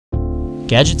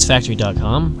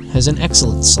GadgetsFactory.com has an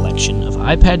excellent selection of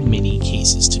iPad mini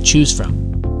cases to choose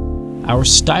from. Our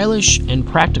stylish and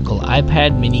practical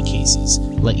iPad mini cases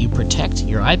let you protect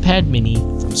your iPad mini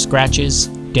from scratches,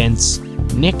 dents,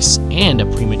 nicks, and a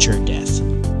premature death.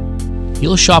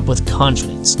 You'll shop with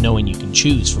confidence knowing you can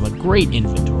choose from a great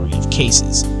inventory of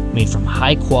cases made from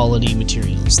high-quality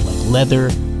materials like leather,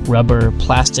 rubber,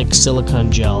 plastic, silicone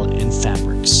gel, and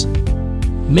fabrics.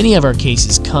 Many of our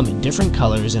cases come in different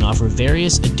colors and offer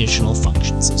various additional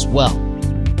functions as well.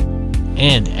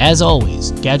 And as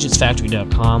always,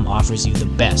 GadgetsFactory.com offers you the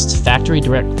best factory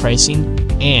direct pricing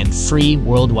and free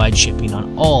worldwide shipping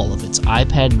on all of its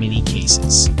iPad mini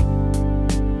cases.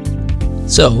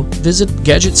 So, visit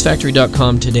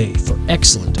GadgetsFactory.com today for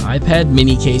excellent iPad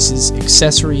mini cases,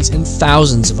 accessories, and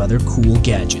thousands of other cool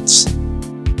gadgets.